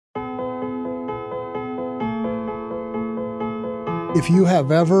If you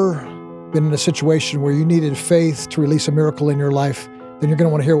have ever been in a situation where you needed faith to release a miracle in your life, then you're going to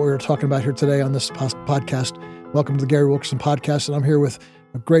want to hear what we're talking about here today on this podcast. Welcome to the Gary Wilkerson Podcast, and I'm here with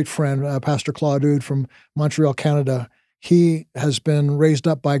a great friend, Pastor Claude Houde from Montreal, Canada. He has been raised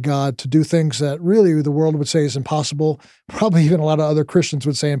up by God to do things that really the world would say is impossible, probably even a lot of other Christians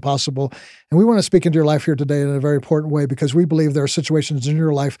would say impossible. And we want to speak into your life here today in a very important way, because we believe there are situations in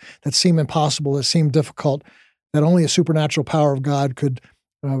your life that seem impossible, that seem difficult, that only a supernatural power of God could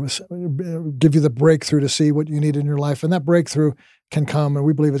give you the breakthrough to see what you need in your life. And that breakthrough can come, and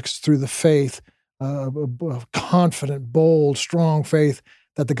we believe it's through the faith, confident, bold, strong faith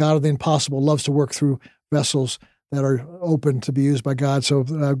that the God of the impossible loves to work through vessels that are open to be used by God. So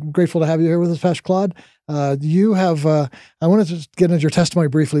grateful to have you here with us, Pastor Claude. You have, I wanted to get into your testimony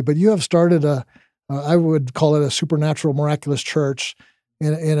briefly, but you have started I would call it a supernatural, miraculous church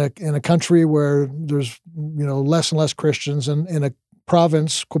in a country where there's less and less Christians, and in a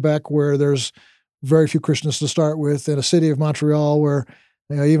province, Quebec, where there's very few Christians to start with, in a city of Montreal where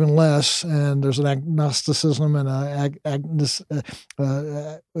even less, and there's an agnosticism and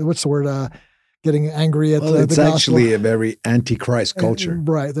what's the word? Getting angry at the gospel. It's actually a very anti-Christ culture.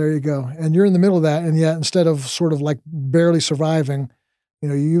 Right, there you go. And you're in the middle of that, and yet instead of sort of like barely surviving,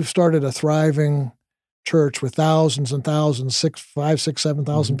 you've started a thriving church with thousands and thousands,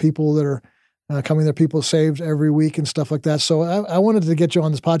 7,000 people that are coming there, people saved every week and stuff like that. So I wanted to get you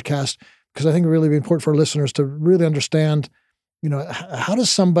on this podcast because I think it would really be important for our listeners to really understand, how does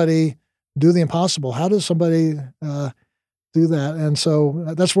somebody do the impossible? How does somebody do that? And so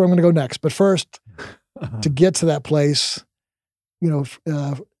that's where I'm going to go next. But first, to get to that place, I hope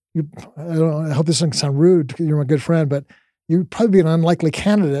this doesn't sound rude. You're my good friend, but you'd probably be an unlikely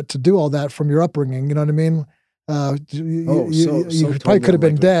candidate to do all that from your upbringing. You know what I mean? You probably could have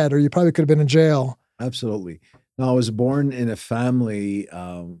been dead, or you probably could have been in jail. Absolutely. No, I was born in a family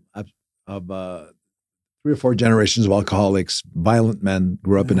of 3 or 4 generations of alcoholics, violent men.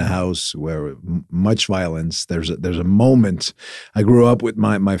 Grew up in a house where much violence. There's a moment. I grew up with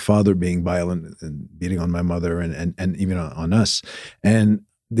my father being violent and beating on my mother and even on us. And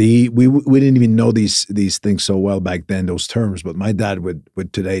we didn't even know these things so well back then, those terms. But my dad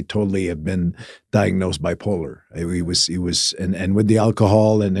would today totally have been diagnosed bipolar. He was and with the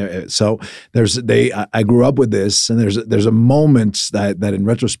alcohol, and so I grew up with this, and there's a moment that in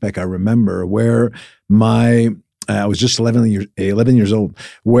retrospect I remember where I was just 11 years old,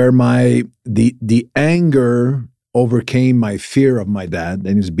 where the anger overcame my fear of my dad, and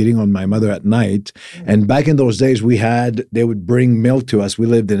he was beating on my mother at night. And back in those days, they would bring milk to us. We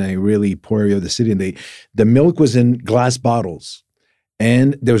lived in a really poor area of the city, and the milk was in glass bottles.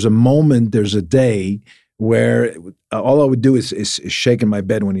 And there's a day where all I would do is shake in my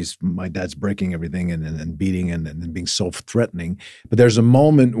bed when my dad's breaking everything and beating and being so threatening. But there's a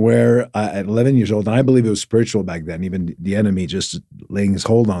moment where at 11 years old, and I believe it was spiritual back then, even the enemy just laying his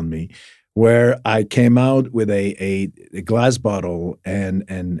hold on me, where I came out with a glass bottle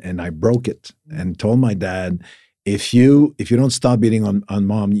and I broke it and told my dad, if you don't stop beating on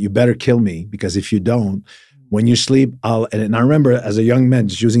mom, you better kill me, because if you don't, when you sleep, and I remember as a young man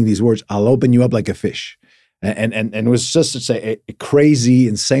just using these words, I'll open you up like a fish. And it was just to say a crazy,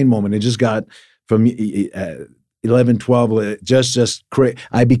 insane moment. It just got from 11, 12, just crazy.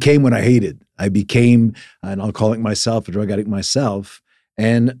 I became what I hated. I became an alcoholic myself, a drug addict myself.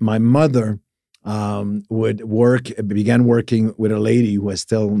 And my mother began working with a lady who I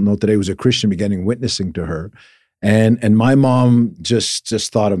still know today was a Christian, beginning witnessing to her. And my mom just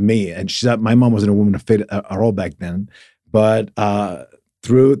thought of me. And she thought my mom wasn't a woman of faith at all back then. But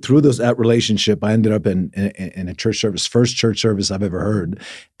through that relationship, I ended up in a church service, first church service I've ever heard,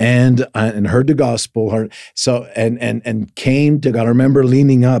 and heard the gospel. And came to God. I remember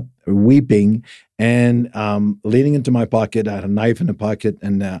leaning up, weeping, and leaning into my pocket. I had a knife in the pocket,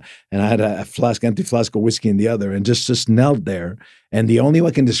 and I had a empty flask of whiskey in the other, and just knelt there. And the only way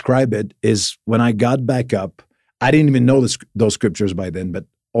I can describe it is when I got back up, I didn't even know those scriptures by then, but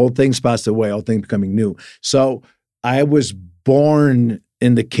all things passed away, all things becoming new. So I was born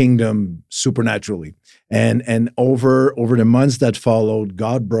in the kingdom supernaturally. And over the months that followed,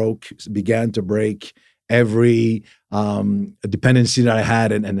 God began to break every dependency that I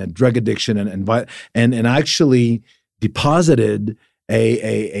had and a drug addiction and actually deposited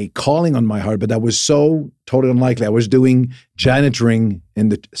a calling on my heart, but that was so totally unlikely. I was doing janitoring in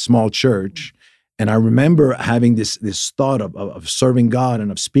the small church, and I remember having this thought of serving God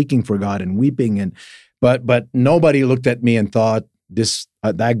and of speaking for God and weeping, but nobody looked at me and thought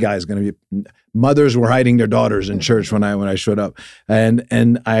that guy is going to be. mothers were hiding their daughters in church when I showed up.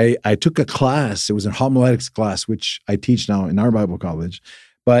 And I took a class. It was a homiletics class, which I teach now in our Bible college,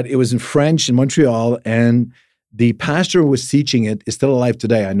 but it was in French in Montreal. And the pastor who was teaching it is still alive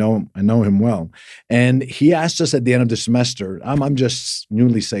today. I know him well. And he asked us at the end of the semester, I'm just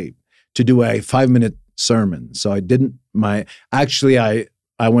newly saved, to do a 5-minute sermon. So I didn't, I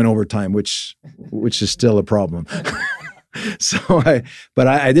went over time, which is still a problem. So I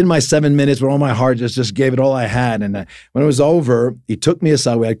did my 7 minutes with all my heart, just gave it all I had. And when it was over, he took me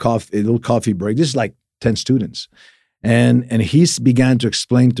aside. We had a little coffee break. This is like 10 students. And he began to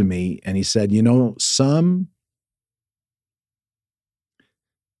explain to me, and he said,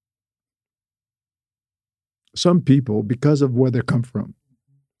 some people, because of where they come from,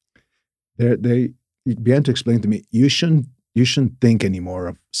 he began to explain to me, you shouldn't think anymore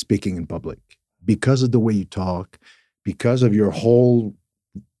of speaking in public because of the way you talk, because of your whole,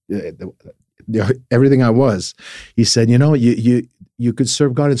 everything I was. He said, you could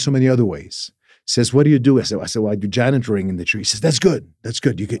serve God in so many other ways. He says, what do you do? I said, well, I do janitoring in the church. He says, that's good.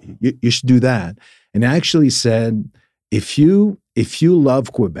 You should do that. And I actually said, if you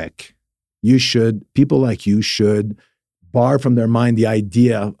love Quebec, people like you should bar from their mind the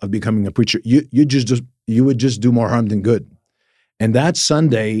idea of becoming a preacher. You would just do more harm than good. And that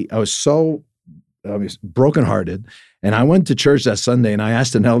Sunday, I was brokenhearted. And I went to church that Sunday, and I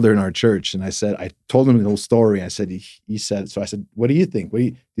asked an elder in our church, and I told him the whole story. I said, he said, so I said, what do you think? Do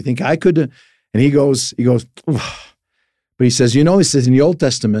you think I could? And he goes, ugh. But he says, he says in the Old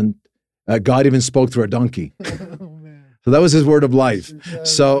Testament, God even spoke through a donkey. So that was his word of life.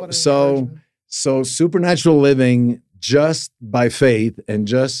 So supernatural living just by faith, and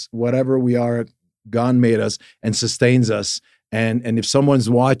just whatever we are, God made us and sustains us. And if someone's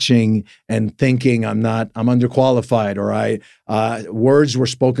watching and thinking I'm underqualified, or words were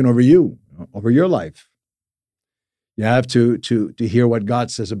spoken over you, over your life, you have to hear what God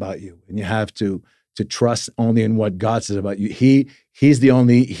says about you, and you have to trust only in what God says about you. He has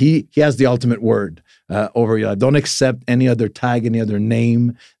the ultimate word over your life. Don't accept any other tag, any other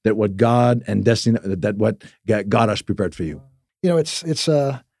name that what God and destiny, that what God has prepared for you. It's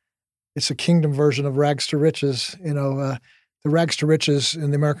a kingdom version of rags to riches. The rags to riches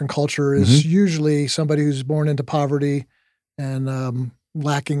in the American culture is usually somebody who's born into poverty and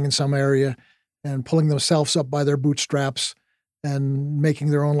lacking in some area, and pulling themselves up by their bootstraps and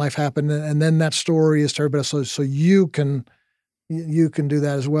making their own life happen. And then that story is to everybody else. So you can do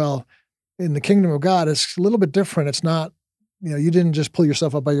that as well. In the kingdom of God, it's a little bit different. It's not, you didn't just pull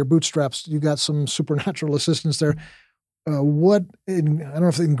yourself up by your bootstraps. You got some supernatural assistance there. I don't know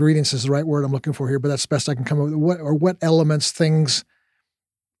if the ingredients is the right word I'm looking for here, but that's the best I can come up with. What elements, things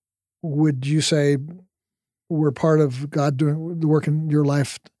would you say were part of God doing the work in your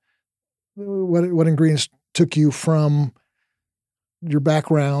life? What ingredients took you from your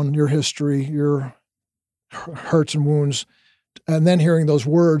background, your history, your hurts and wounds, and then hearing those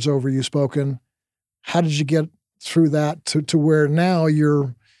words over you spoken? How did you get through that to where now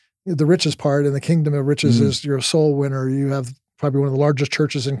you're the richest part in the kingdom of riches is you're a soul winner. You have probably one of the largest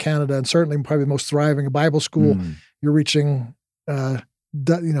churches in Canada, and certainly probably the most thriving Bible school. You're reaching,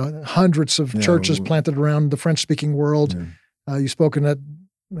 hundreds of churches planted around the French-speaking world. You've spoken at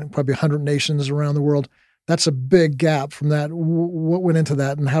probably 100 nations around the world. That's a big gap from that. What went into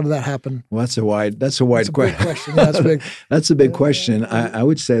that, and how did that happen? Well, that's a wide question. Yeah, that's big. That's a big question. I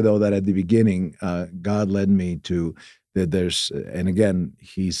would say though that at the beginning, God led me to. And again,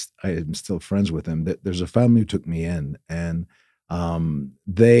 I am still friends with him. There's a family who took me in, and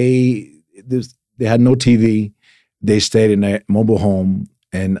they had no TV. They stayed in a mobile home,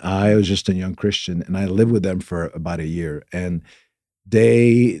 and I was just a young Christian, and I lived with them for about a year. And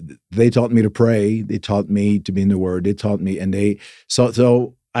they taught me to pray. They taught me to be in the Word. They taught me, and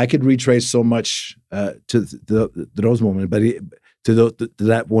so I could retrace so much to those moments, but. To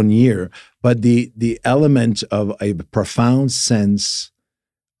that 1 year, but the element of a profound sense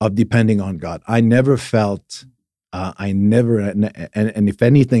of depending on God. I never felt, and if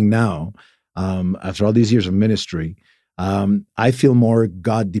anything now, after all these years of ministry, I feel more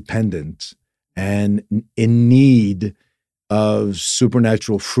God dependent and in need of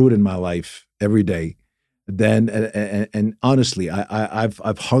supernatural fruit in my life every day. And honestly,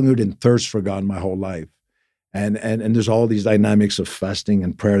 I've hungered and thirst for God my whole life. And there's all these dynamics of fasting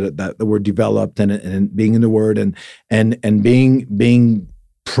and prayer that were developed, and being in the Word and being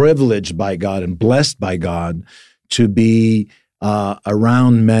privileged by God and blessed by God to be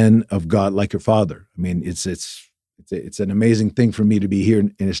around men of God like your father. I mean, it's an amazing thing for me to be here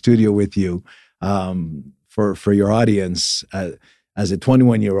in a studio with you. For your audience, as a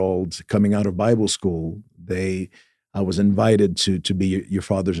 21-year-old coming out of Bible school, I was invited to be your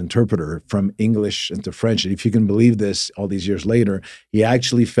father's interpreter from English into French. And if you can believe this, all these years later, he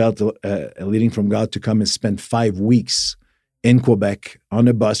actually felt a leading from God to come and spend 5 weeks in Quebec on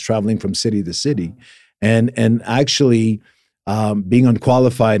a bus traveling from city to city. And actually being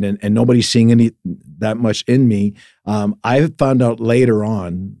unqualified and nobody seeing that much in me, I found out later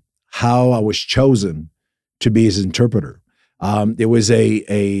on how I was chosen to be his interpreter. There was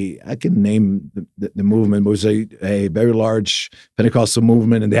I can name the movement, but it was a very large Pentecostal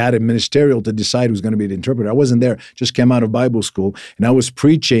movement, and they had a ministerial to decide who's going to be the interpreter. I wasn't there, just came out of Bible school, and I was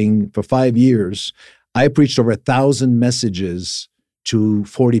preaching for 5 years. I preached over 1,000 messages to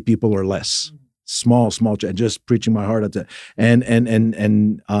 40 people or less. Small, just preaching my heart out there. And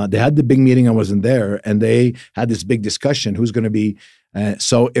they had the big meeting, I wasn't there, and they had this big discussion, who's going to be,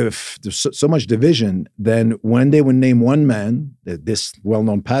 so if there's so much division, then when they would name one man, this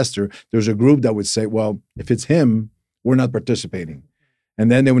well-known pastor, there's a group that would say, well, if it's him, we're not participating.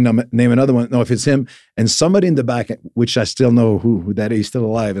 And then they would name another one, no, if it's him, and somebody in the back, which I still know who that is, he's still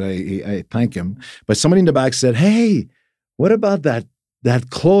alive, and I thank him, but somebody in the back said, hey, what about that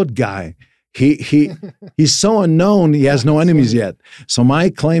Claude guy? He's so unknown. He has no enemies yet. So my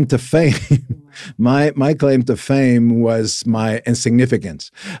claim to fame, my claim to fame was my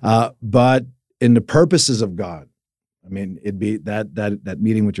insignificance. But in the purposes of God, I mean, it'd be that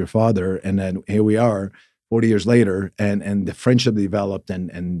meeting with your father, and then here we are, 40 years later, and the friendship developed,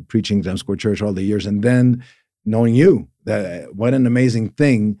 and preaching Gem Square Church all the years, and then knowing you. What an amazing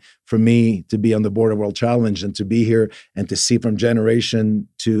thing for me to be on the board of World Challenge and to be here and to see from generation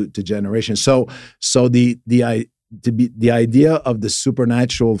to generation. So the idea of the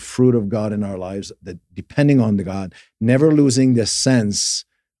supernatural fruit of God in our lives, that depending on the God, never losing the sense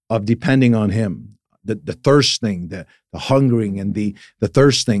of depending on Him, the thirsting, the hungering, and the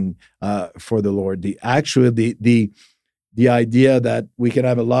thirsting for the Lord. The idea that we can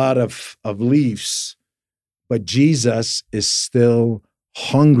have a lot of leaves, but Jesus is still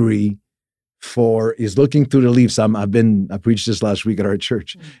hungry he's looking through the leaves. I preached this last week at our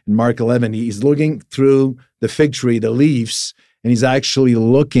church. In Mark 11, he's looking through the fig tree, the leaves, and he's actually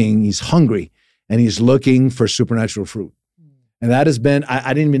he's hungry, and he's looking for supernatural fruit. And that has been,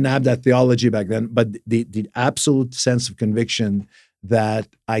 I didn't even have that theology back then, but the absolute sense of conviction that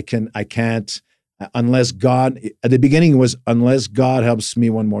I can't, unless God, at the beginning it was, unless God helps me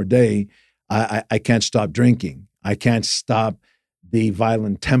one more day, I can't stop drinking. I can't stop the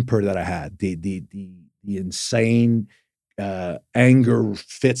violent temper that I had, the insane anger,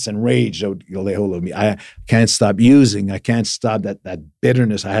 fits, and rage that would lay hold of me. I can't stop using. I can't stop that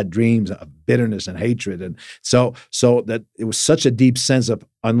bitterness. I had dreams of bitterness and hatred, and so that it was such a deep sense of,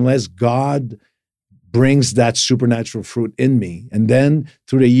 unless God brings that supernatural fruit in me, and then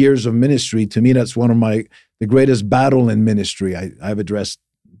through the years of ministry, to me that's one of the greatest battle in ministry. I've addressed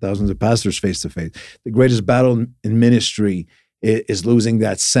thousands of pastors face to face. The greatest battle in ministry is losing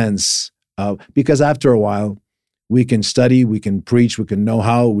that sense of, because after a while, we can study, we can preach, we can know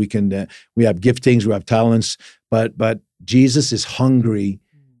how, we have giftings, we have talents, but Jesus is hungry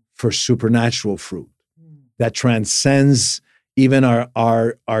for supernatural fruit that transcends even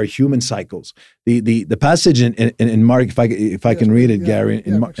our human cycles. The passage in Mark, if I can read it, Gary.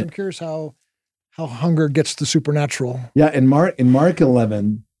 I'm curious how hunger gets the supernatural. Yeah, in Mark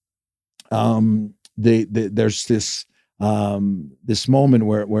 11. There's this moment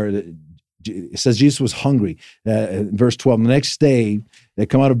where it says Jesus was hungry. Verse 12, the next day they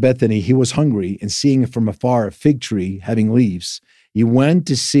come out of Bethany, he was hungry, and seeing from afar a fig tree having leaves, he went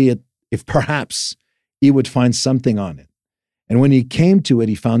to see it if perhaps he would find something on it. And when he came to it,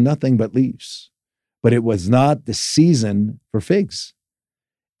 he found nothing but leaves. But it was not the season for figs.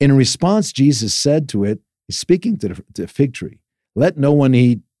 In response, Jesus said to it, he's speaking to the fig tree, let no one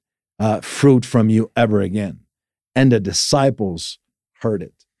eat fruit from you ever again. And the disciples heard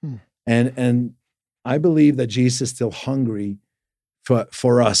it. And I believe that Jesus is still hungry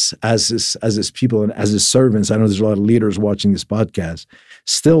for us as his people and as his servants. I know there's a lot of leaders watching this podcast,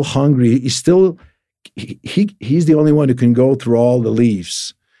 still hungry. He's the only one who can go through all the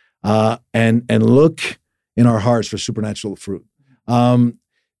leaves and look in our hearts for supernatural fruit.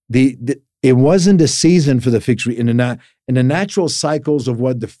 It wasn't the season for the fig tree. In the natural cycles of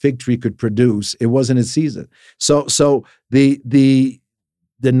what the fig tree could produce, it wasn't its season. So the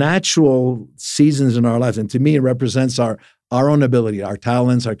natural seasons in our lives, and to me, it represents our own ability, our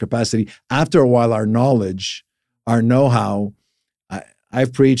talents, our capacity. After a while, our knowledge, our know-how.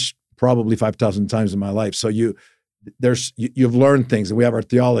 I've preached probably 5,000 times in my life. So you've learned things, and we have our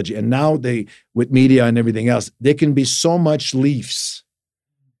theology, and now with media and everything else, there can be so much leaves,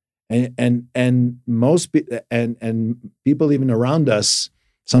 and most people even around us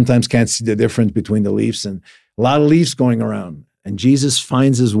sometimes can't see the difference between the leaves, and a lot of leaves going around. And Jesus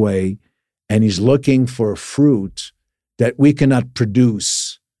finds his way, and he's looking for fruit that we cannot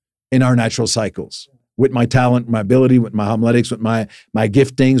produce in our natural cycles. With my talent, my ability, with my homiletics, with my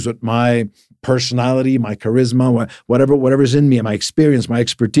giftings, with my personality, my charisma, whatever's in me, my experience, my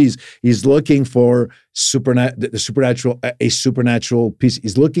expertise. He's looking for a supernatural peace.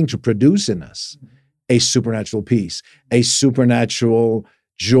 He's looking to produce in us a supernatural peace, a supernatural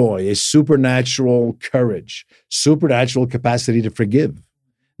joy, a supernatural courage, supernatural capacity to forgive.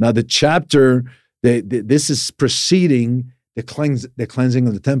 Now, the chapter, this is preceding the cleansing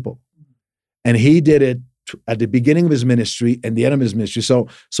of the temple. And he did it at the beginning of his ministry and the end of his ministry. So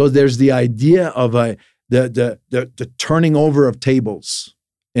there's the idea of the turning over of tables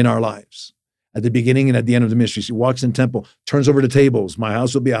in our lives at the beginning and at the end of the ministry. So he walks in the temple, turns over the tables. My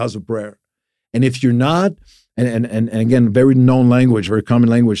house will be a house of prayer. And if you're not, and again, very known language, very common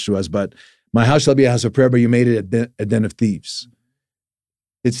language to us, but my house shall be a house of prayer, but you made it a den of thieves.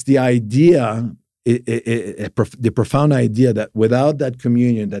 It's the idea, the profound idea that without that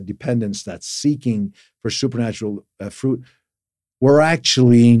communion, that dependence, that seeking for supernatural fruit, we're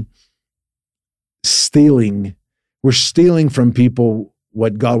actually stealing. We're stealing from people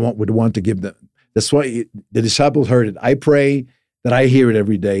what God would want to give them. That's why the disciples heard it. I pray that I hear it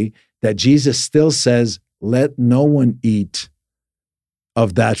every day, that Jesus still says, let no one eat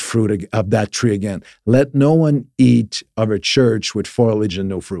of that fruit, of that tree again. Let no one eat of a church with foliage and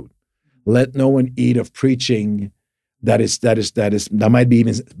no fruit. Let no one eat of preaching that might be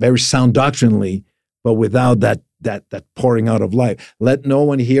even very sound doctrinally, but without that pouring out of life. Let no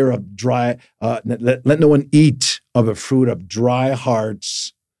one hear of dry. Let no one eat of a fruit of dry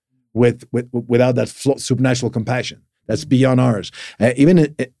hearts without that supernatural compassion that's beyond ours.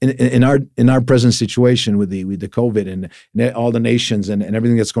 Even in our present situation with the COVID and all the nations and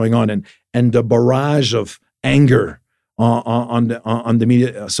everything that's going on and the barrage of anger on the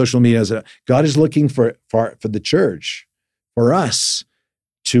media, social media, God is looking for the church, for us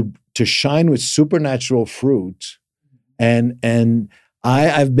to shine with supernatural fruit. And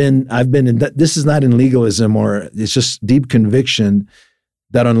I've been in that. This is not in legalism, or it's just deep conviction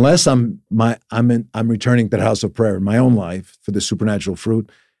that unless I'm returning to the house of prayer in my own life for the supernatural fruit,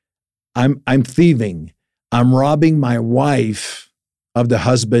 I'm thieving. I'm robbing my wife of the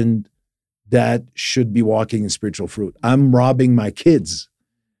husband that should be walking in spiritual fruit. I'm robbing my kids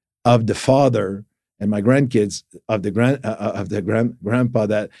of the father, and my grandkids of the grandpa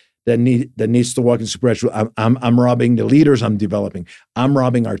that needs to walk in supernatural. I'm robbing the leaders I'm developing. I'm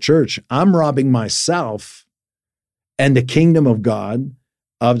robbing our church. I'm robbing myself and the kingdom of God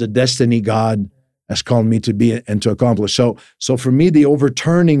of the destiny God has called me to be and to accomplish. So for me, the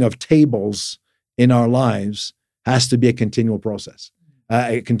overturning of tables in our lives has to be a continual process,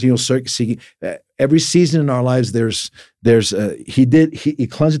 a continual seeking. Every season in our lives, he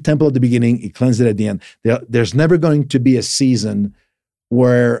cleansed the temple at the beginning, he cleansed it at the end. There's never going to be a season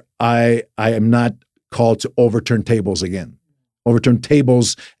where I am not called to overturn tables again. Overturn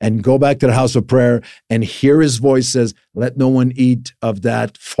tables and go back to the house of prayer and hear his voice says, let no one eat of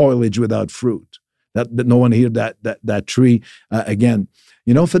that foliage without fruit. That no one hear that tree again.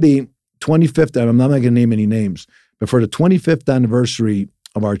 You know, for the 25th, I'm not going to name any names, but for the 25th anniversary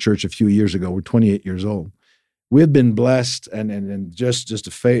of our church a few years ago, we're 28 years old. We've been blessed and just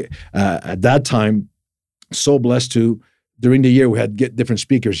at that time, so blessed to, during the year, we had different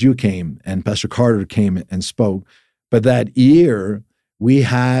speakers. You came and Pastor Carter came and spoke. But that year, we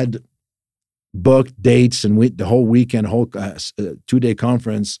had booked dates and the whole weekend, whole 2-day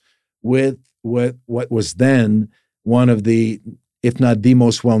conference with what was then one of the, if not the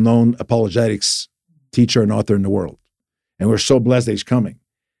most well-known apologetics teacher and author in the world. And we're so blessed that he's coming.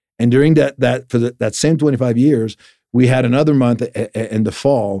 And during that same 25 years, we had another month in the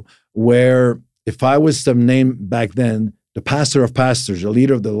fall where, if I was to name back then, the pastor of pastors, the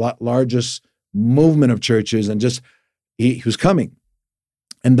leader of the largest movement of churches, and just he was coming.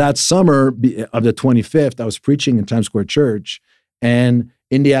 And that summer of the 25th, I was preaching in Times Square Church. And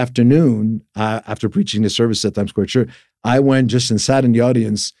in the afternoon, after preaching the service at Times Square Church, I went just and sat in the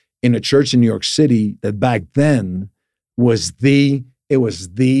audience in a church in New York City that back then was the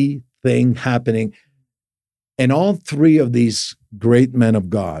thing happening. And all three of these great men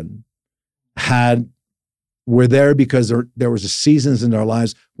of God were there because there was seasons in their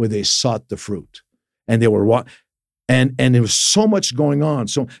lives where they sought the fruit. And they were And there was so much going on.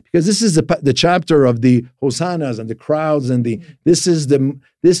 So because this is the chapter of the hosannas and the crowds and this is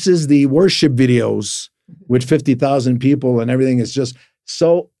the worship videos with 50,000 people, and everything is just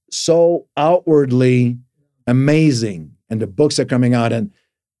so outwardly amazing. And the books are coming out,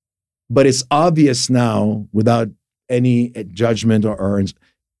 but it's obvious now, without any judgment or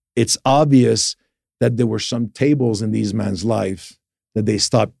it's obvious that there were some tables in these men's life that they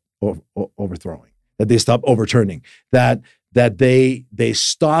stopped overthrowing, that they stopped overturning, that they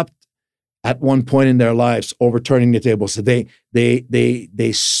stopped at one point in their lives overturning the tables. So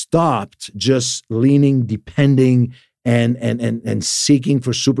they stopped just leaning, depending, and seeking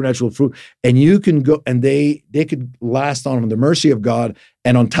for supernatural fruit. And you can go, and they could last on the mercy of God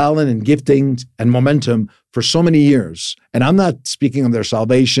and on talent and gifting and momentum for so many years. And I'm not speaking of their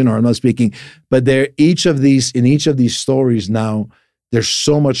salvation, or I'm not speaking, but in each of these stories now, there's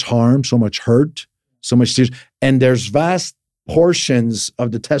so much harm, so much hurt, so much tears, and there's vast portions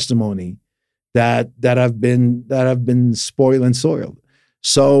of the testimony that have been spoiled and soiled.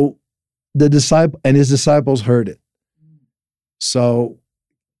 So the disciple and his disciples heard it. So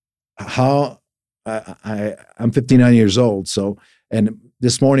I'm 59 years old. So, and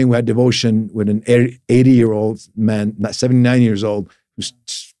this morning we had devotion with an 80-year-old man, not 79 years old, who's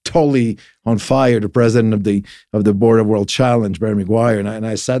totally on fire, the president of the board of World Challenge, Barry McGuire. And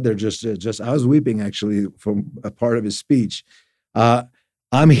I sat there just I was weeping actually from a part of his speech.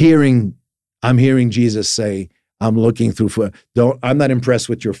 I'm hearing Jesus say, I'm looking through, I'm not impressed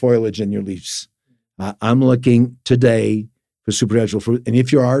with your foliage and your leaves. I'm looking today for supernatural fruit. And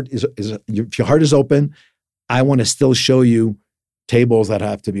if your heart is open, I want to still show you tables that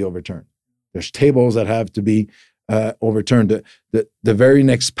have to be overturned. There's tables that have to be overturned. The very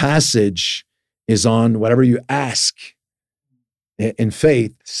next passage is on whatever you ask in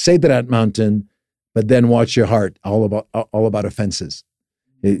faith, say to that mountain, but then watch your heart, all about offenses.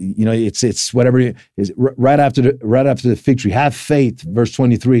 It's whatever is right after the fig tree. Have faith, verse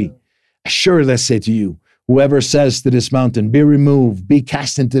 23. Assuredly I say to you, whoever says to this mountain, be removed, be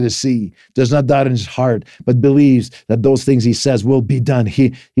cast into the sea, does not doubt in his heart, but believes that those things he says will be done.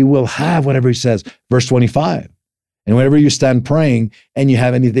 He will have whatever he says. Verse 25. And whenever you stand praying and you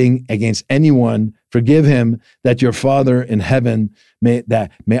have anything against anyone, forgive him, that your Father in heaven may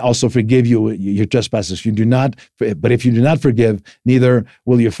also forgive you your trespasses. But if you do not forgive, neither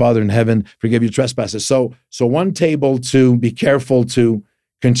will your Father in heaven forgive your trespasses. So one table to be careful to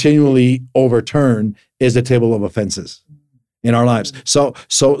continually overturn is the table of offenses in our lives. So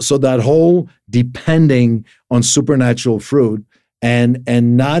that whole depending on supernatural fruit and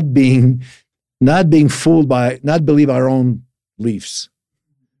not being fooled by, not believe our own leaves,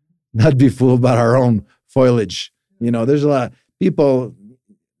 not be fooled by our own foliage. There's a lot of people,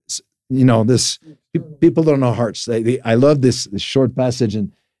 people don't know hearts. I love this short passage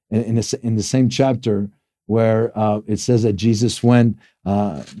in the same chapter where it says that Jesus went,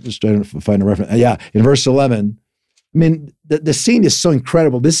 just trying to find a reference. In verse 11, I mean, the scene is so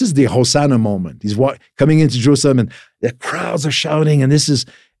incredible. This is the Hosanna moment. He's coming into Jerusalem and the crowds are shouting, and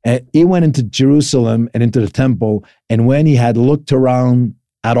he went into Jerusalem and into the temple, and when he had looked around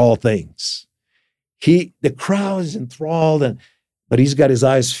at all things, the crowd is enthralled, but he's got his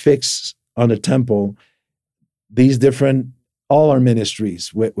eyes fixed on the temple. These different, all our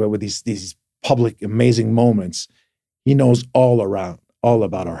ministries, with these public amazing moments, he knows all about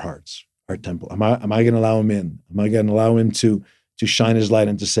our hearts, our temple. Am I going to allow him in? Am I going to allow him to shine his light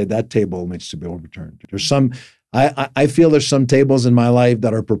and to say that table needs to be overturned? There's some. I feel there's some tables in my life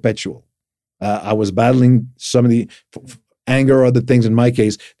that are perpetual. I was battling some of the anger or other things in my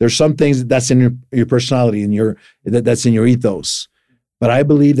case. There's some things that's in your personality and that's in your ethos. But I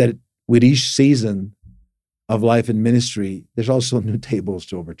believe that with each season of life and ministry, there's also new tables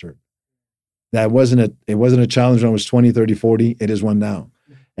to overturn. It wasn't a challenge when I was 20, 30, 40. It is one now.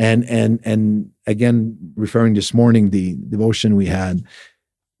 And again, referring this morning, the devotion we had,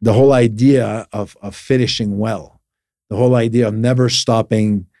 the whole idea of finishing well, the whole idea of never stop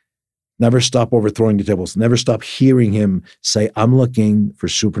overthrowing the tables, never stop hearing him say, I'm looking for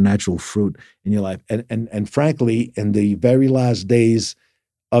supernatural fruit in your life. And frankly, in the very last days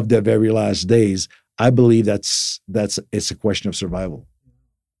of the very last days, I believe it's a question of survival.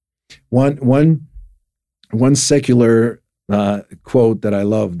 One secular quote that I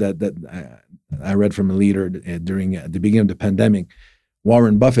love that I read from a leader during the beginning of the pandemic,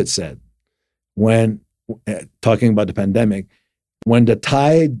 Warren Buffett said, when talking about the pandemic, when the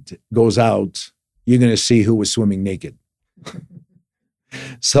tide goes out, you're going to see who was swimming naked.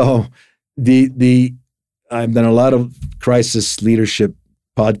 So I've done a lot of crisis leadership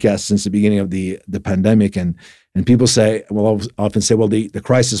podcasts since the beginning of the pandemic, and And people say, well, often say, well, the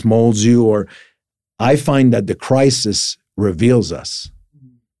crisis molds you, or I find that the crisis reveals us.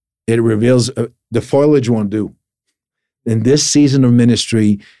 It reveals, the foliage won't do. In this season of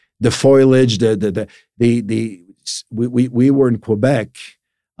ministry, the foliage, we were in Quebec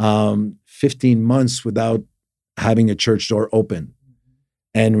 15 months without having a church door open,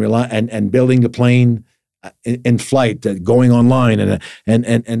 and building the plane in flight, going online, and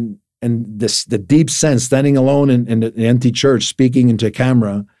the deep sense, standing alone in an empty church, speaking into a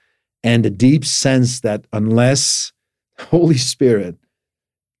camera, and the deep sense that unless Holy Spirit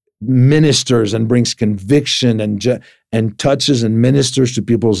ministers and brings conviction and touches and ministers to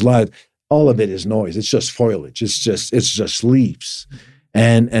people's lives, all of it is noise. It's just foliage. It's just leaves.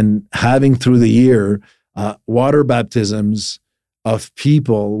 And having through the year water baptisms of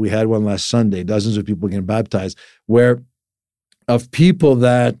people, we had one last Sunday, dozens of people getting baptized, of people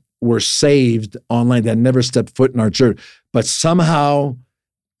that were saved online, that never stepped foot in our church, but somehow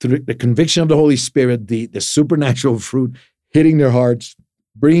through the conviction of the Holy Spirit, the supernatural fruit hitting their hearts,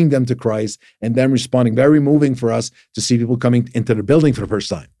 bringing them to Christ, and them responding. Very moving for us to see people coming into the building for the first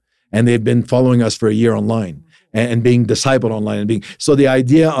time. And they've been following us for a year online and being discipled online, so the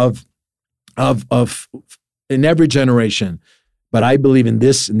idea of in every generation, but I believe in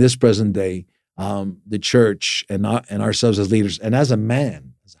this present day, the church and ourselves as leaders, and as a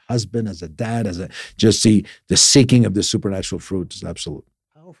man, as a husband, as a dad, just the seeking of the supernatural fruit is absolute.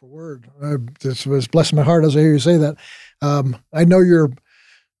 Powerful word. This was blessing my heart as I hear you say that. I know you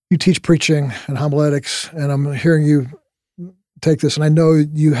teach preaching and homiletics, and I'm hearing you take this, and I know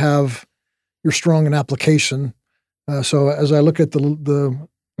you're strong in application. So as I look at the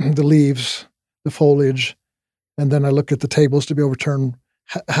leaves, the foliage, and then I look at the tables to be overturned,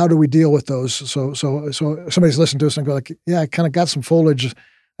 how do we deal with those? So somebody's listening to us and go like, yeah, I kind of got some foliage.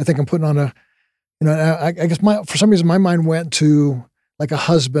 I think I'm putting on I guess for some reason my mind went to like a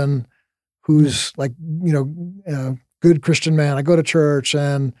husband who's like, good Christian man. I go to church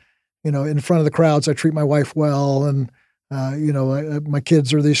and, in front of the crowds, I treat my wife well. And, my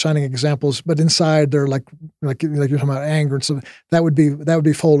kids are these shining examples, but inside they're like you're talking about anger and stuff. That would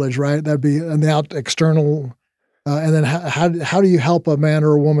be foliage, right? That'd be an out external. And then how do you help a man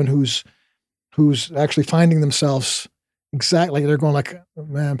or a woman who's actually finding themselves exactly, they're going like,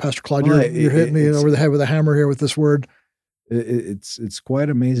 man, Pastor Claude, you're hitting me over the head with a hammer here with this word. It's quite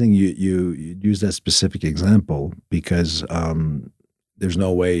amazing you use that specific example, because there's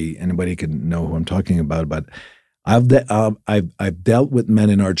no way anybody can know who I'm talking about. But I've dealt with men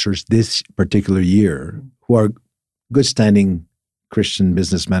in our church this particular year who are good standing Christian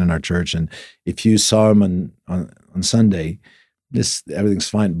businessmen in our church, and if you saw them on Sunday, everything's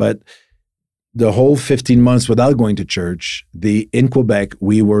fine. But the whole 15 months without going to church, in Quebec,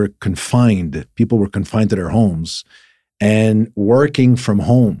 we were confined. People were confined to their homes and working from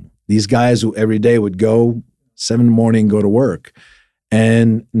home. These guys who every day would go 7 a.m, go to work,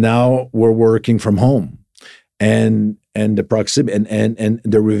 and now we're working from home, and the proximity and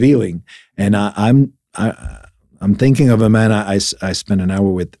the revealing. And I'm thinking of a man I spent an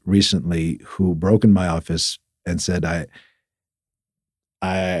hour with recently who broke in my office and said,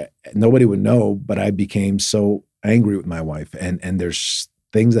 I nobody would know, but I became so angry with my wife, and there's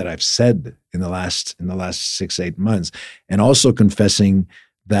things that I've said in the last 6-8 months, and also confessing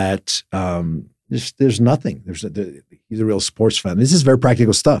that there's nothing. He's a real sports fan. This is very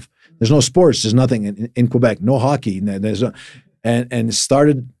practical stuff. There's no sports. There's nothing in Quebec. No hockey. And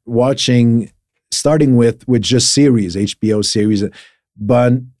started watching, starting with just series, HBO series,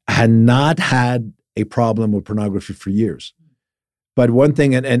 but had not had a problem with pornography for years. But one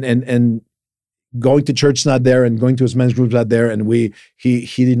thing, and going to church not there, and going to his men's groups not there, and he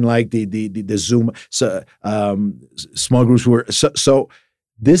didn't like the Zoom small groups were so.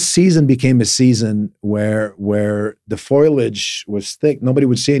 This season became a season where the foliage was thick. Nobody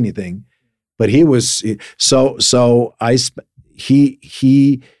would see anything, but he was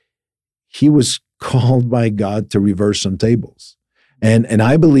he was called by God to reverse some tables, and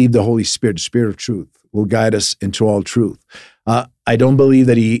I believe the Holy Spirit, the Spirit of truth, will guide us into all truth. I don't believe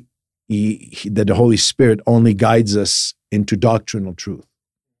that that the Holy Spirit only guides us into doctrinal truth.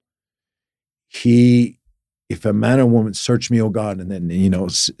 If a man or woman, search me, O God, and then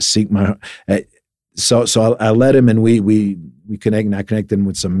seek my heart. So I let him, and we connect, and I connected him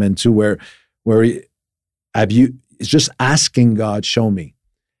with some men too, where it's just asking God, show me,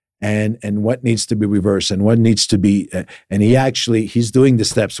 and what needs to be reversed, and what needs to be, and he's doing the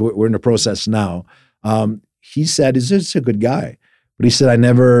steps. We're in the process now. He said, "Is this a good guy?" But he said,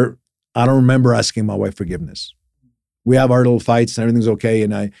 I don't remember asking my wife forgiveness. We have our little fights and everything's okay.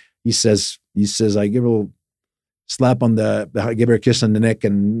 And he says, I give her a little slap on give her a kiss on the neck,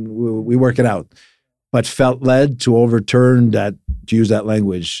 and we work it out. But felt led to overturn that, to use that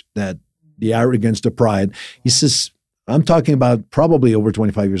language, that the arrogance, the pride. He says, I'm talking about probably over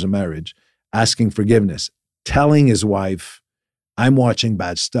 25 years of marriage, asking forgiveness, telling his wife, I'm watching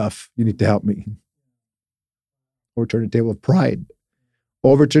bad stuff. You need to help me. Overturn the table of pride.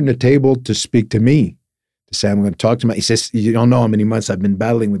 Overturn the table to speak to me, to say, I'm going to talk to him. He says, you don't know how many months I've been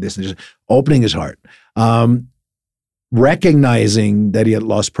battling with this, and just opening his heart, recognizing that he had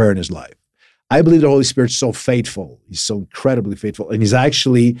lost prayer in his life. I believe the Holy Spirit's so faithful. He's so incredibly faithful. And he's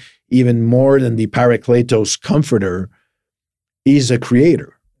actually, even more than the Parakletos comforter, he's a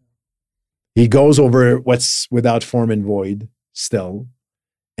creator. He goes over what's without form and void still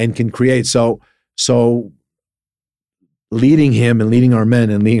and can create. So leading him and leading our men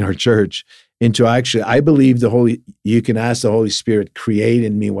and leading our church into actually, I believe you can ask the Holy Spirit, create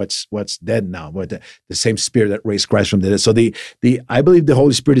in me what's dead now, but the same Spirit that raised Christ from the dead. So I believe the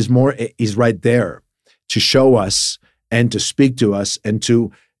Holy Spirit is right there to show us and to speak to us and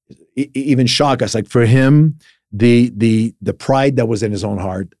to even shock us. Like for him, the pride that was in his own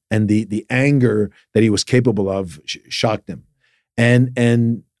heart and the anger that he was capable of shocked him.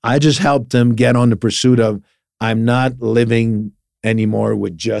 And I just helped him get on the pursuit of, I'm not living anymore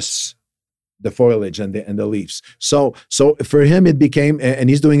with just the foliage and the leaves. So for him, it became, and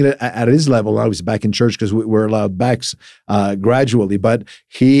he's doing it at his level. I was back in church because we're allowed backs gradually, but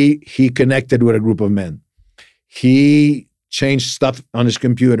he connected with a group of men. He changed stuff on his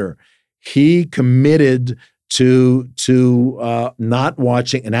computer. He committed to not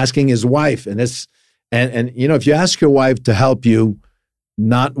watching and asking his wife, and if you ask your wife to help you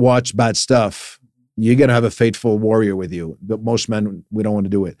not watch bad stuff, you're going to have a faithful warrior with you. But most men, we don't want to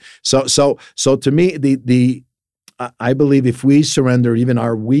do it. So to me, I believe if we surrender even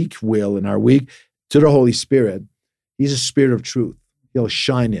our weak will and our weak to the Holy Spirit, he's a spirit of truth. He'll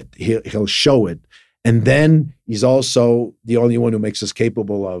shine it. He'll show it. And then he's also the only one who makes us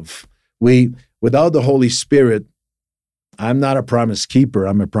capable of, without the Holy Spirit, I'm not a promise keeper.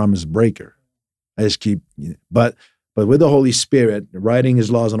 I'm a promise breaker. I just keep, but with the Holy Spirit, writing his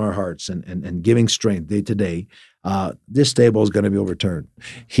laws on our hearts and giving strength day to day, this table is going to be overturned.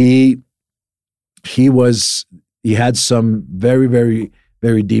 He had some very, very,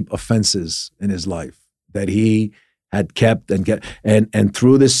 very deep offenses in his life that he had kept and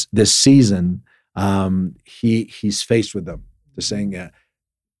through this season, he's faced with them, to saying,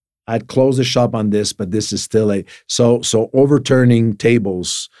 I'd close the shop on this, but this is still so overturning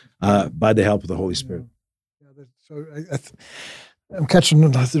tables by the help of the Holy Spirit. So I'm catching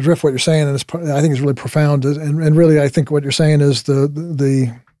the drift of what you're saying, and I think it's really profound. And really, I think what you're saying is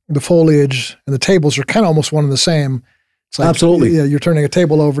the foliage and the tables are kind of almost one and the same. It's like, absolutely. Yeah, you're turning a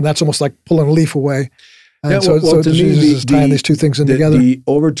table over, and that's almost like pulling a leaf away. And yeah, so to me, Jesus is tying these two things in together. The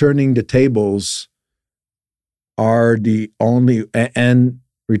overturning the tables are the only, and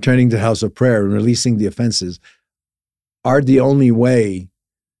returning to the house of prayer and releasing the offenses are the only way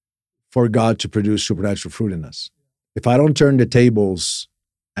for God to produce supernatural fruit in us. If I don't turn the tables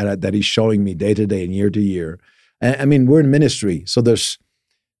that he's showing me day to day and year to year, I mean, we're in ministry, so there's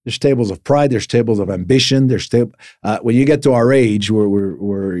tables of pride, there's tables of ambition, when you get to our age,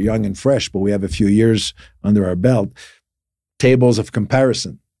 we're young and fresh, but we have a few years under our belt, tables of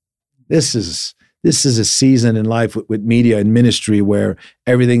comparison. This is a season in life with media and ministry where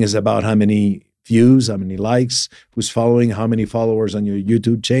everything is about how many views, how many likes, who's following, how many followers on your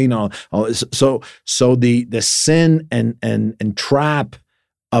YouTube channel. So the sin and trap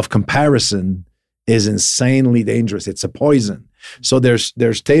of comparison is insanely dangerous. It's a poison. So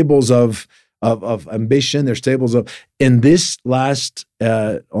there's tables of ambition. There's tables of, in this last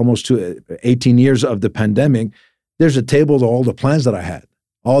almost 18 years of the pandemic, there's a table of all the plans that I had,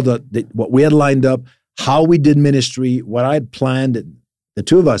 all what we had lined up, how we did ministry, what I had planned, the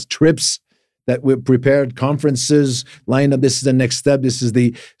two of us, trips that we prepared, conferences lined up. This is the next step. This is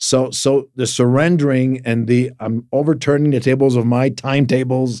so the surrendering and I'm overturning the tables of my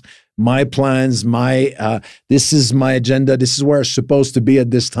timetables, my plans, this is my agenda. This is where I'm supposed to be at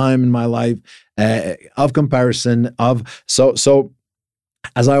this time in my life, of comparison so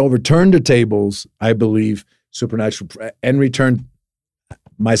as I overturn the tables, I believe supernatural and return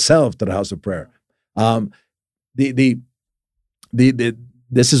myself to the house of prayer.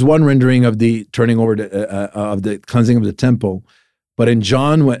 This is one rendering of the turning over of the cleansing of the temple. But in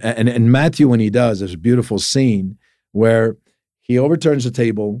John and in Matthew, when he does, there's a beautiful scene where he overturns the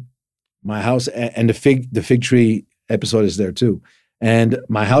table, my house, and the fig tree episode is there too. And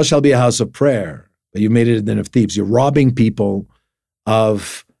my house shall be a house of prayer, but you made it a den of thieves. You're robbing people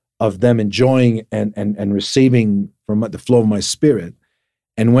of of them enjoying and receiving from the flow of my Spirit.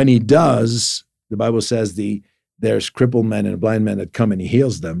 And when he does, the Bible says there's crippled men and blind men that come and he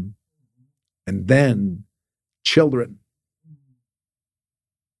heals them. And then children,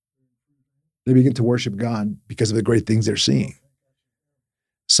 they begin to worship God because of the great things they're seeing.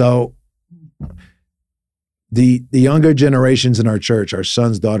 So the younger generations in our church, our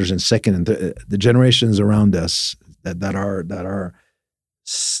sons, daughters, and second and the generations around us they're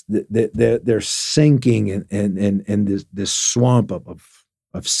sinking in this swamp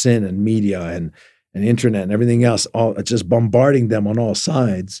of sin and media and internet and everything else. It's just bombarding them on all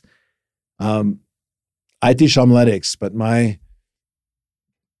sides. I teach homiletics, but my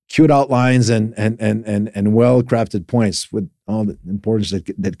cute outlines and well-crafted points with all the importance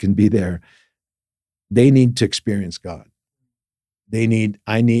that can be there, they need to experience God.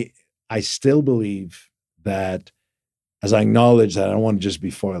 I still believe that, as I acknowledge that I don't want to just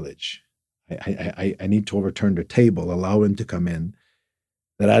be foliage, I need to overturn the table, allow him to come in,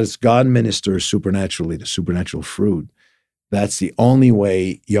 that as God ministers supernaturally, the supernatural fruit, that's the only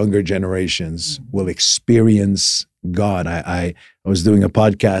way younger generations will experience God. I was doing a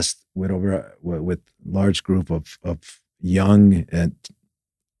podcast with a large group of young and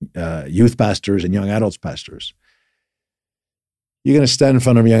youth pastors and young adults pastors. You're going to stand in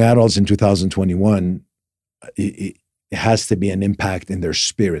front of young adults in 2021. It has to be an impact in their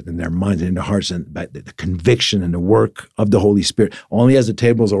spirit, in their minds, in their hearts, and the conviction and the work of the Holy Spirit. Only as the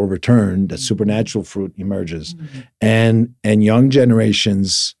tables are overturned, that supernatural fruit emerges, and young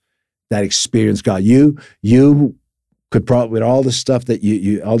generations that experience God. You could probably, with all the stuff that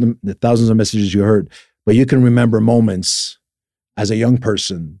all the thousands of messages you heard, but you can remember moments as a young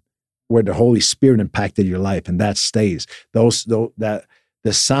person where the Holy Spirit impacted your life, and that stays. The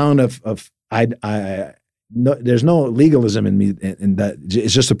sound of no, there's no legalism in me in that.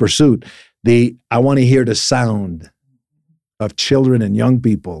 It's just a pursuit. I want to hear the sound of children and young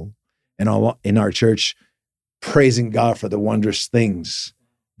people and all in our church praising God for the wondrous things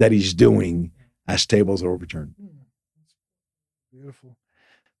that he's doing as tables are overturned. Beautiful.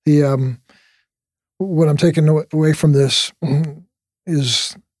 What I'm taking away from this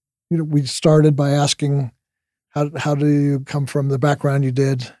is, we started by asking, how do you come from the background you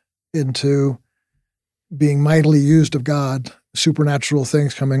did into being mightily used of God, supernatural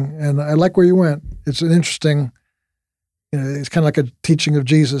things coming. And I like where you went. It's an interesting, it's kind of like a teaching of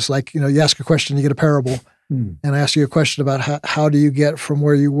Jesus. Like, you ask a question, you get a parable. And I asked you a question about how do you get from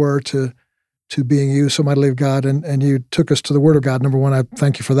where you were to being used so mightily of God. And you took us to the Word of God. Number one, I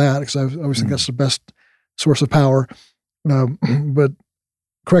thank you for that, because I always think that's the best source of power. But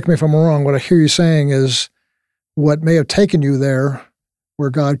correct me if I'm wrong, what I hear you saying is what may have taken you there where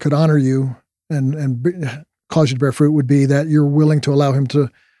God could honor you and cause you to bear fruit would be that you're willing to allow him to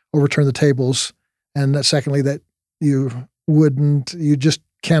overturn the tables. And that secondly, that you just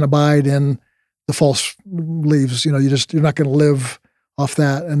can't abide in the false beliefs. You're not going to live off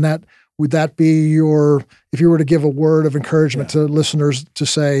that. And would that be if you were to give a word of encouragement to listeners to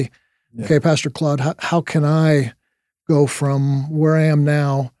say, okay, Pastor Claude, how can I go from where I am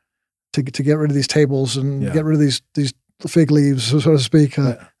now to get rid of these tables and get rid of these fig leaves, so to speak,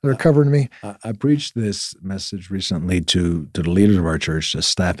 that are covering me? I preached this message recently to the leaders of our church, the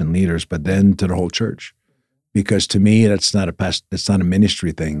staff and leaders, but then to the whole church, because to me, it's not a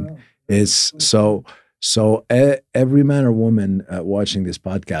ministry thing. It's so every man or woman watching this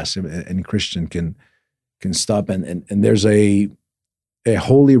podcast, any Christian can stop and there's a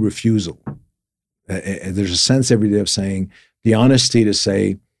holy refusal. There's a sense every day of saying, the honesty to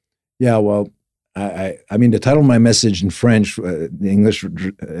say, yeah, well, I mean, the title of my message in French, the English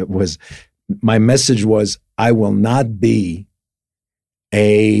was, my message was, I will not be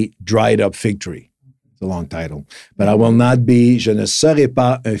a dried up fig tree. It's a long title. But I will not be, je ne serai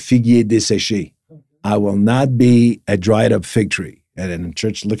pas un figuier desséché. I will not be a dried up fig tree. And in the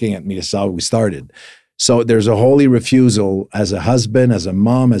church looking at me, that's how we started. So there's a holy refusal as a husband, as a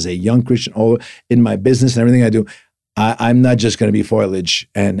mom, as a young Christian, all in my business and everything I do. I'm not just going to be foliage,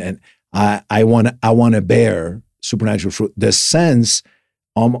 and I want to bear supernatural fruit. The sense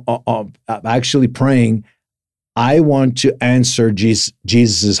of actually praying, I want to answer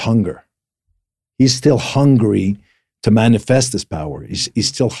Jesus' hunger. He's still hungry to manifest his power. He's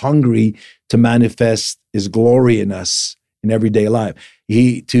still hungry to manifest his glory in us in everyday life.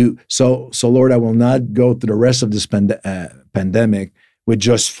 So Lord, I will not go through the rest of this pandemic with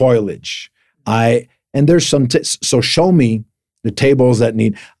just foliage. And there's some, so show me the tables that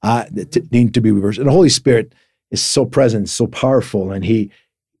need to be reversed. And the Holy Spirit is so present, so powerful. And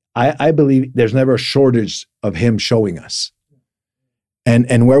I believe there's never a shortage of him showing us.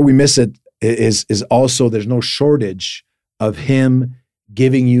 And where we miss it is also there's no shortage of him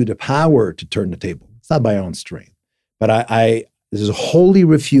giving you the power to turn the table. It's not by our own strength, but this is a holy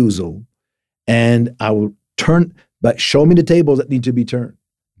refusal, and I will turn. But show me the tables that need to be turned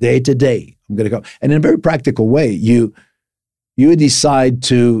day to day. I'm going to go, and in a very practical way, you decide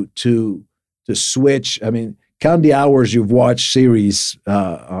to switch. I mean, count the hours you've watched series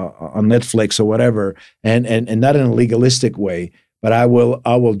on Netflix or whatever, and not in a legalistic way. But I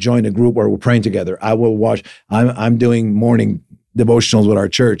will join a group where we're praying together. I will watch. I'm doing morning devotionals with our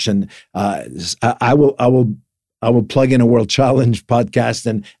church, and I will plug in a World Challenge podcast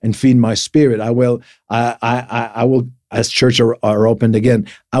and feed my spirit. I will, as church are opened again,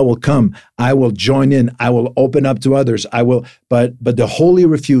 I will come. I will join in. I will open up to others. I will, but the holy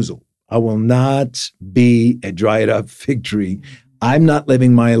refusal. I will not be a dried up fig tree. I'm not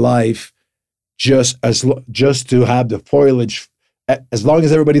living my life just to have the foliage. As long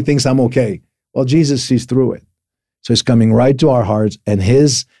as everybody thinks I'm okay. Well, Jesus sees through it. So he's coming right to our hearts, and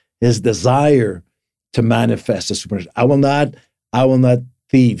his desire to manifest the supernatural. I will not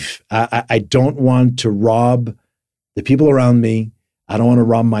thieve. I don't want to rob the people around me. I don't want to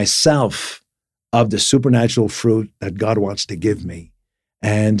rob myself of the supernatural fruit that God wants to give me.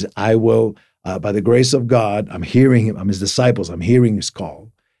 And I will, by the grace of God, I'm hearing him. I'm his disciples. I'm hearing his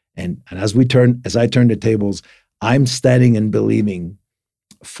call. And as I turn the tables, I'm standing and believing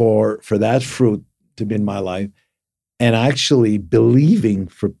for that fruit to be in my life, and actually believing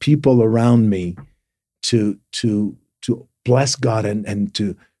for people around me to bless God and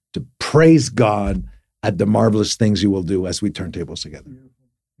to praise God at the marvelous things you will do as we turn tables together.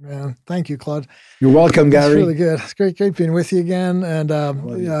 Man, thank you, Claude. You're welcome, Gary. It's really good. It's great being with you again. And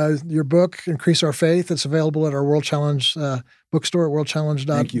your book, Increase Our Faith, it's available at our World Challenge bookstore at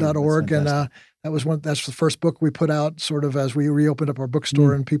worldchallenge.org. And that's the first book we put out sort of as we reopened up our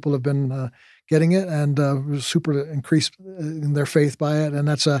bookstore, and people have been getting it and was super increased in their faith by it. And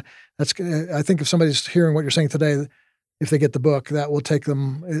that's I think if somebody's hearing what you're saying today, if they get the book, that will take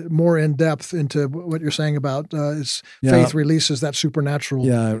them more in depth into what you're saying about faith releases that supernatural.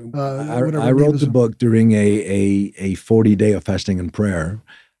 Yeah, I wrote the book during a 40-day of fasting and prayer,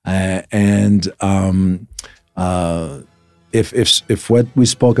 and if what we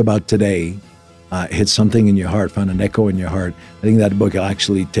spoke about today hits something in your heart, found an echo in your heart, I think that book will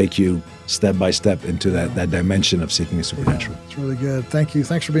actually take you step by step into that dimension of seeking the supernatural. Yeah, it's really good. Thank you.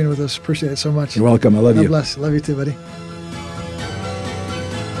 Thanks for being with us. Appreciate it so much. You're welcome. I love you. God bless. Love you too, buddy.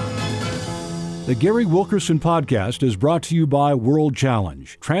 The Gary Wilkerson Podcast is brought to you by World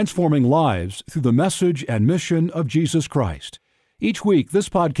Challenge, transforming lives through the message and mission of Jesus Christ. Each week, this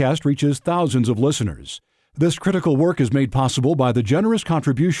podcast reaches thousands of listeners. This critical work is made possible by the generous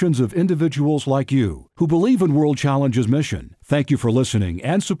contributions of individuals like you who believe in World Challenge's mission. Thank you for listening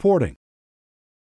and supporting